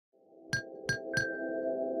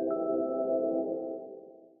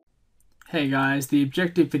Hey guys, the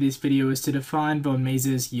objective for this video is to define von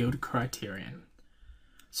Mises' yield criterion.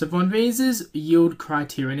 So von Mises' yield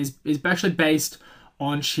criterion is actually based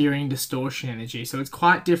on shearing distortion energy. So it's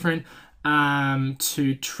quite different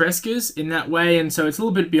to Tresca's in that way, and so it's a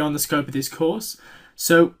little bit beyond the scope of this course.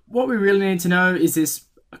 So what we really need to know is this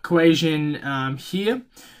equation here.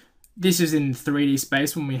 This is in 3D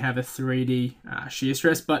space when we have a 3D shear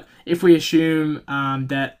stress, but if we assume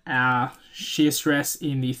that our shear stress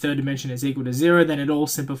in the third dimension is equal to 0, then it all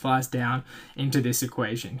simplifies down into this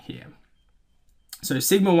equation here. So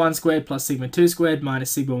sigma 1 squared plus sigma 2 squared minus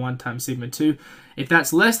sigma 1 times sigma 2. If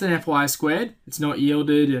that's less than Fy squared, it's not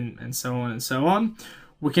yielded, and so on and so on.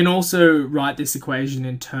 We can also write this equation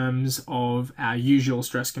in terms of our usual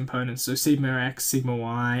stress components, so sigma x, sigma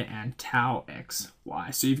y, and tau x,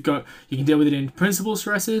 y. So you can deal with it in principal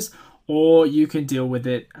stresses, or you can deal with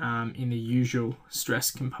it in the usual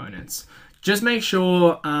stress components. Just make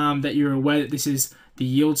sure that you're aware that this is the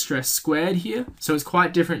yield stress squared here. So it's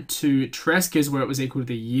quite different to Tresca's, where it was equal to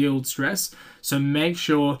the yield stress. So make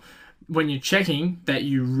sure when you're checking that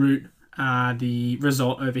you root the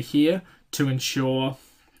result over here to ensure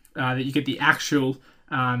that you get the actual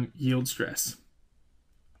yield stress.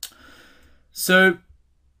 So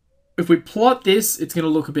if we plot this, it's going to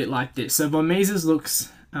look a bit like this. So von Mises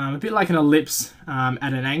looks a bit like an ellipse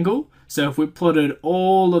at an angle. So if we plotted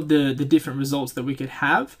all of the different results that we could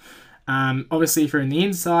have, obviously if you're in the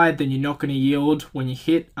inside, then you're not going to yield. When you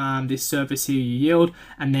hit this surface here, you yield,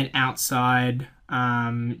 and then outside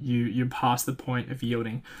you pass the point of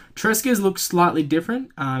yielding. Tresca's looks slightly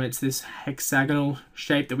different. It's this hexagonal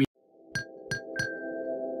shape that we